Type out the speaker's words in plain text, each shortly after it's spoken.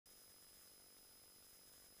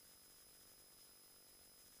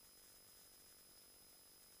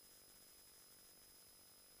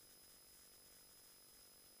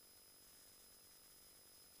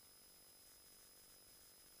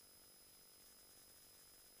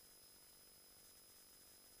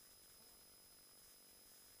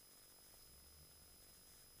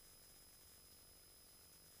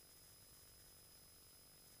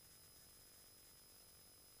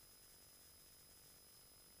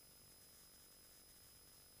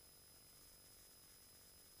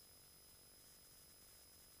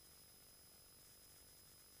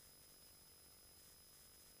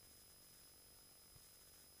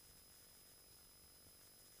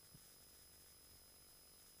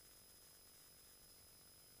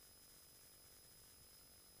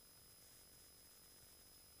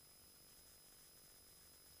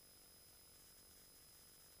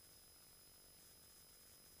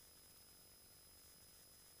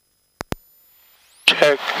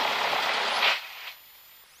Heck.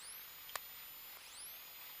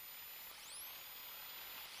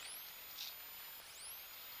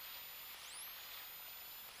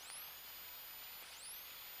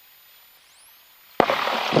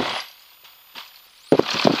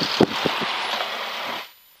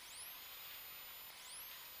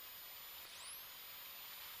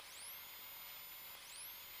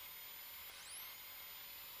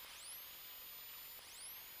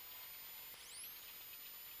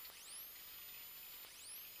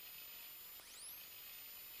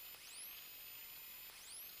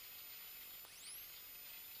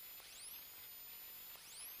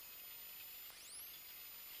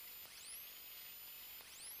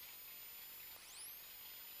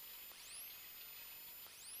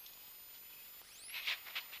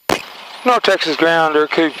 North Texas ground,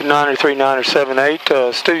 Ercoupe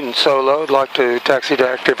 93978, student solo. I'd like to taxi to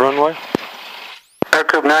active runway.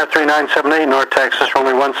 Ercoupe 93978, North Texas,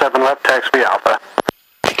 runway 17 left, taxi via Alpha.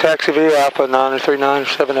 Taxi via Alpha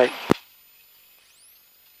 93978.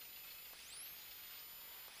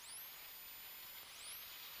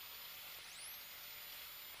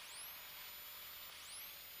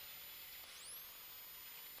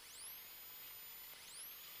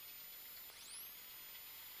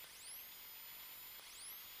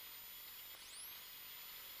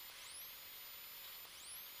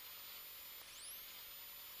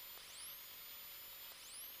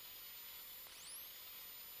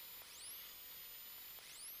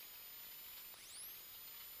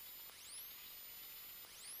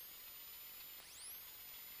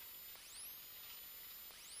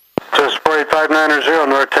 Just 48590,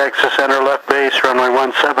 North Texas, enter left base,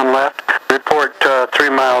 runway 17 left, report 3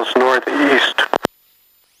 miles northeast.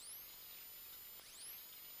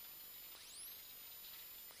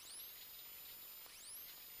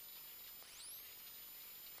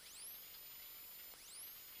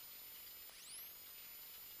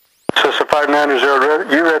 So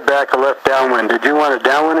 590, you read back a left downwind. Did you want a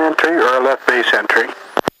downwind entry or a left base entry?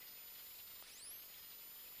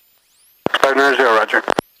 590, roger.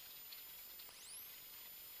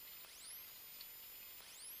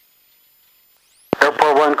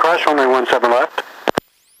 Airport 1 cross, runway 17 left.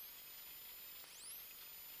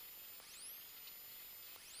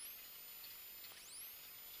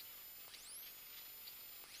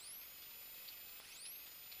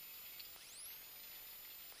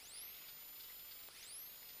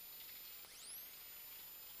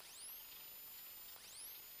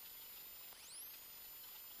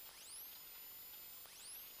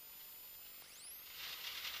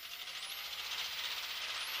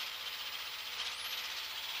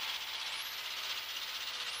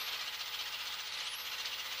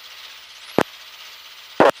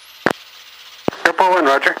 Airport 1,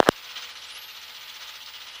 roger.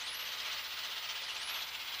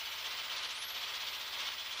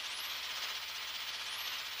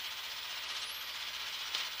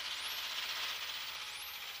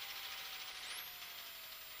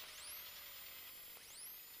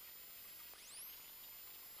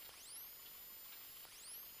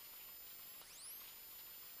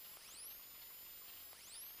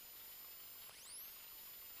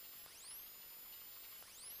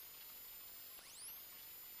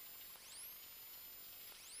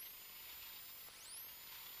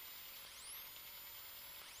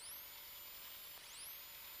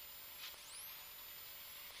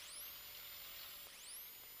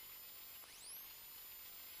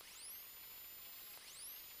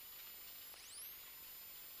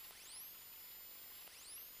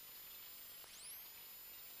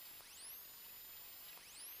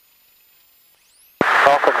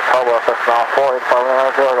 Welcome to Tower SS now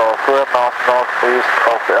 48590, clear north northeast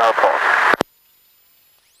of the airport.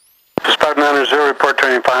 Just 590, report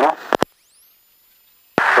turning final.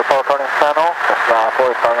 Report turning final, just now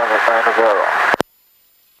 48590.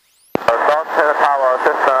 Don't hit the tower,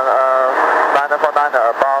 system 949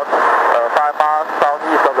 about 5 miles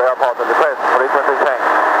southeast of the airport, request frequency change.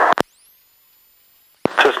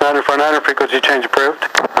 Just 949, frequency change approved.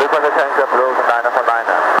 Frequency change approved,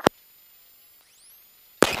 949.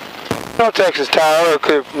 North Texas Tower,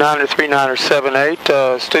 Ercoupe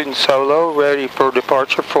 93978, student solo, ready for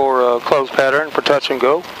departure for closed pattern for touch and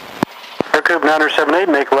go. Ercoupe 978,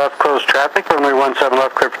 make left, close traffic, runway 17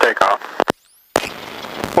 left, clear for takeoff.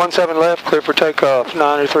 17 left, clear for takeoff,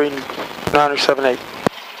 93978.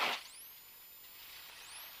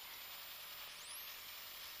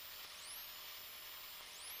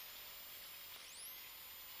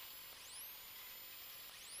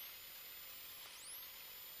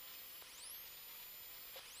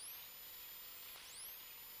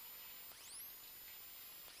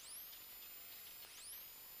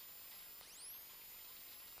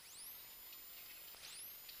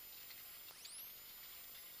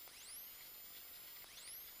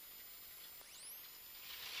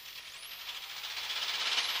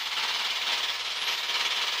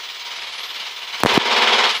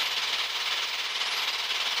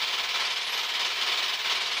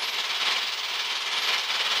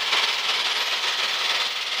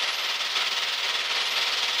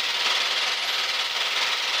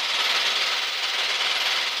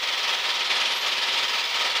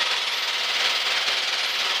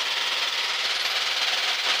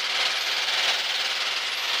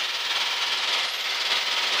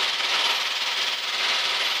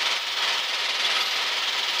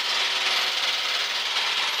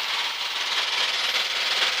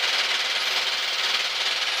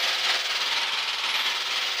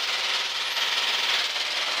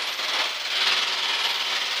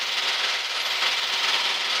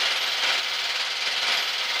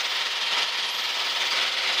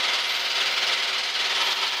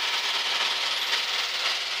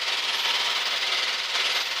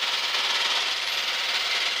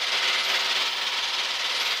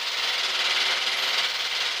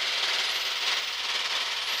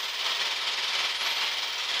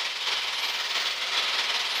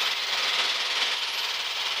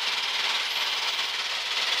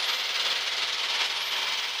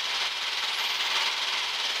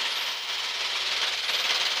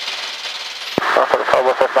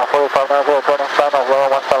 Over Cessna 4590, turning final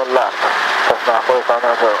 017 left. Cessna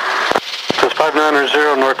 4590. This is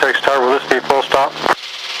 5990, North Texas Tower, will this be full stop?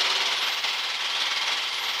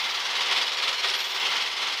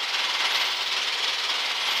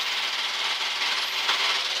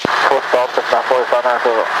 Full stop, Cessna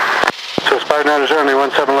 4590. So it's 5990,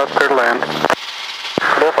 only 17 left, clear to land.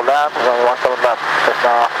 Clear for land, runway 17 left,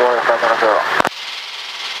 Cessna 4590.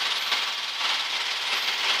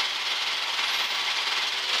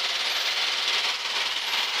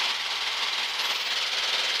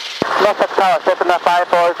 North Texas Tower, Cessna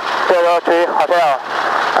 5403 Hotel,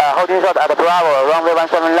 holding short at Bravo, runway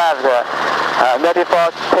 17 left, ready for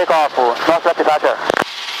takeoff, northwest departure.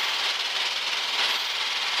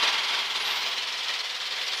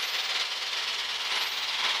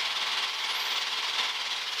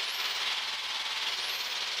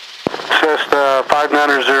 Cessna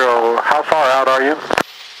 5990, how far out are you?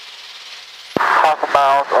 Half a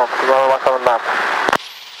mile of 017 left.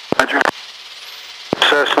 Roger.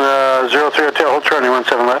 Cessna 03 Hotel, hold true,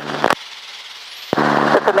 17 left.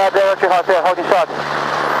 Cessna 03 Hotel, holding short,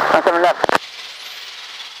 17 left.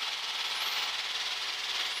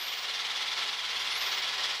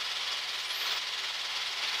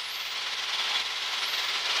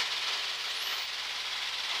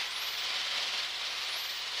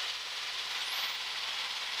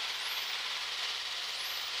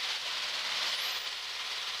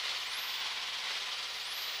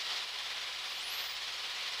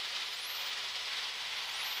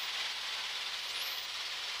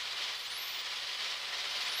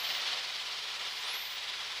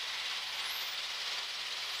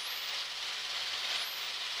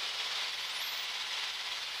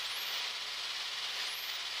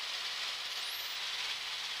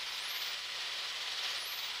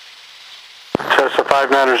 Cessna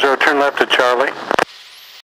 5990, turn left to Charlie.